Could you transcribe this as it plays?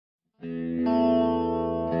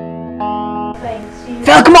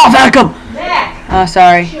Falcom off, Falcom! Oh,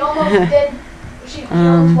 sorry. She almost did. She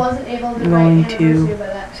almost wasn't able to I'm going to.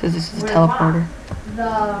 Says this is a teleporter.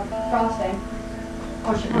 The frosting.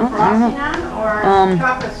 Oh, she put frosting on or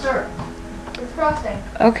chocolate syrup? It's frosting.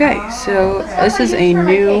 Okay, so this is a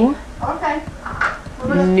new Okay.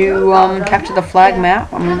 capture the flag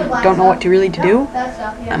map. I don't know what to really to do. That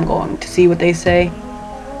stuff, yeah. I'm going to see what they say.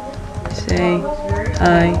 Say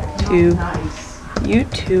hi to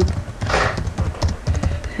YouTube.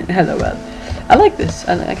 Hello, web. I like this.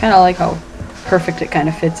 I kind of like how perfect it kind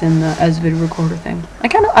of fits in the SVID recorder thing.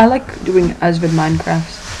 I like doing SVID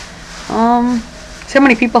Minecrafts. So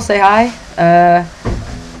many people say hi.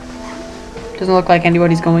 Doesn't look like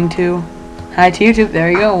anybody's going to. Hi to YouTube.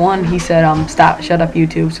 There you go. One. He said, shut up,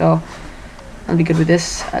 YouTube. So I'll be good with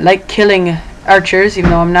this. I like killing archers,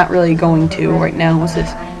 even though I'm not really going to right now. What's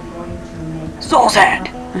this? Soul sand.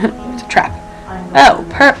 It's a trap.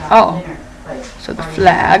 Oh, so the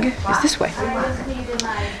flag is this way.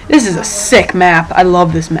 This is a sick map. I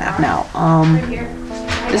love this map now.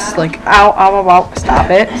 This is like, ow, ow, ow, ow. Stop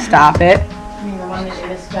it. Stop it. You mean the one that you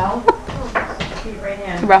misspelled? Keep right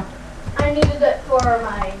in. Hey, bro. I needed it for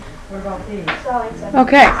my What about these? spelling section.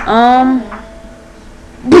 Okay,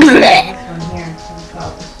 This one here.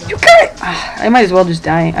 you got it. I might as well just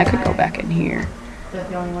die. I could go back in here. Is that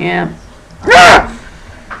the only one? Yeah.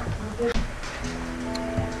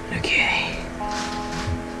 Okay.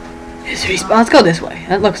 Let's go this way.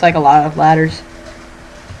 That looks like a lot of ladders.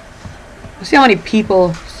 Let's see how many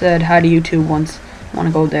people said hi to YouTube once. I want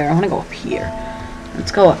to go there. I want to go up here.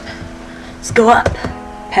 Let's go up. Let's go up.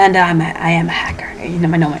 Panda, I am a hacker. You know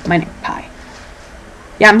my name, Pie.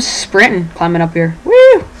 Yeah, I'm sprinting, climbing up here.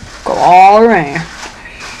 Woo! Go all around.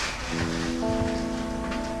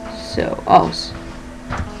 So,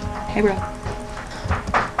 hey, bro.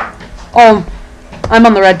 I'm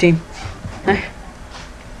on the red team.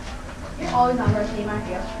 You're always on red team, aren't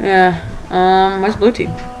you? Yeah. Where's blue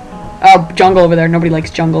team? Oh, jungle over there. Nobody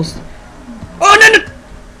likes jungles. Oh, no!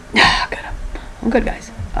 Good. I'm good,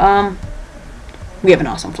 guys. We have an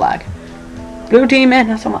awesome flag. Blue team, man,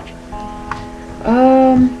 not so much.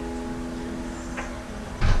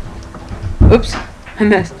 Oops, I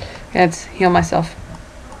missed. Let's heal myself.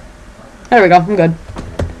 There we go. I'm good.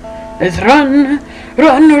 Let's run.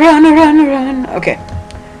 Okay.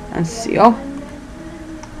 Let's see. Oh.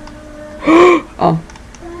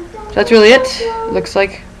 So that's really it. Looks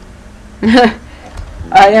like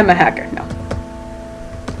I am a hacker. No.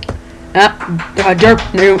 Derp.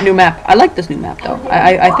 New map. I like this new map though.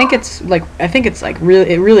 I think it's like really,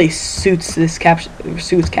 it really suits this capture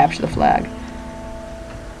the flag.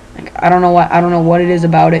 Like I don't know what it is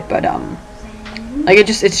about it, but like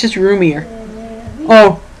it's just roomier.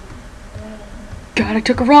 Oh God, I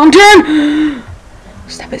took a wrong turn.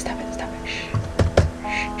 Stop it.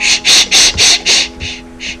 Shh.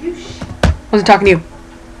 Wasn't talking to you.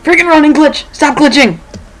 Freaking running glitch. Stop glitching.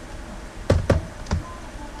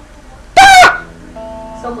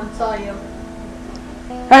 Someone saw you.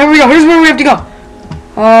 Alright, here we go. Here's where we have to go.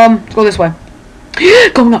 Let's go this way.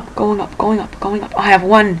 Going up. I have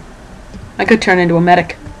one. I could turn into a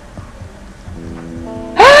medic.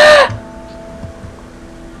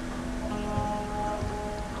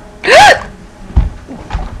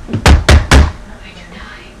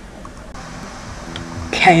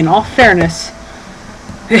 Okay, in all fairness,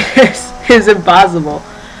 this is impossible.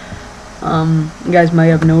 You guys might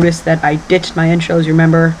have noticed that I ditched my intros. You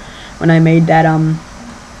remember when I made that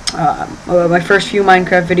my first few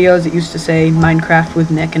Minecraft videos, it used to say Minecraft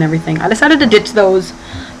with Nick and everything. I decided to ditch those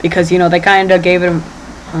because, you know, they kind of gave it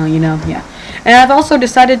you know, yeah. And I've also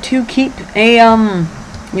decided to keep a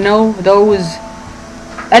you know, those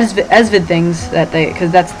SVID things that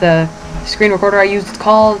because that's the screen recorder I use. It's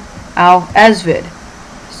called SVID.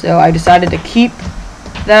 So I decided to keep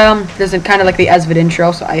them. There's kind of like the SVID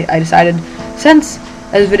intro, so I decided, since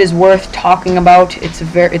SVID is worth talking about, it's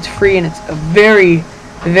free and it's a very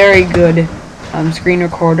good screen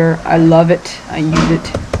recorder. I love it. I use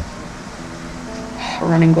it.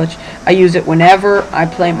 Running glitch. I use it whenever I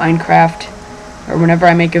play Minecraft or whenever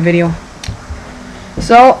I make a video.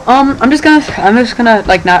 So I'm just gonna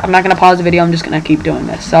like I'm not gonna pause the video. I'm just gonna keep doing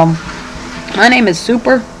this. So my name is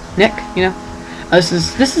Super Nick. You know. This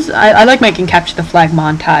is I like making capture the flag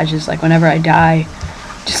montages, like whenever I die,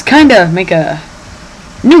 just kind of make a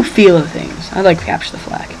new feel of things. I like capture the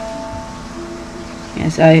flag.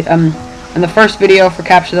 Yes, in the first video for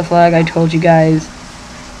capture the flag, I told you guys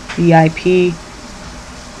the IP.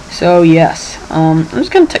 So yes, I'm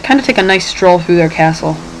just gonna kind of take a nice stroll through their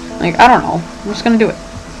castle. Like I don't know, I'm just gonna do it.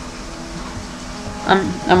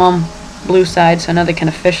 I'm on blue side, so now they can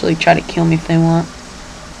officially try to kill me if they want.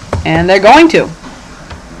 And they're going to.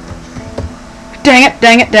 Dang it,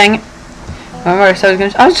 dang it, dang it. Alright, so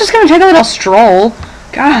I was just gonna take a little stroll.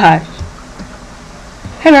 Gosh.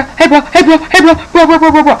 Hey bro, hey bro, hey bro, hey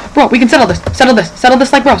bro, bro, we can settle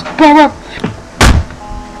this like bros. Bro,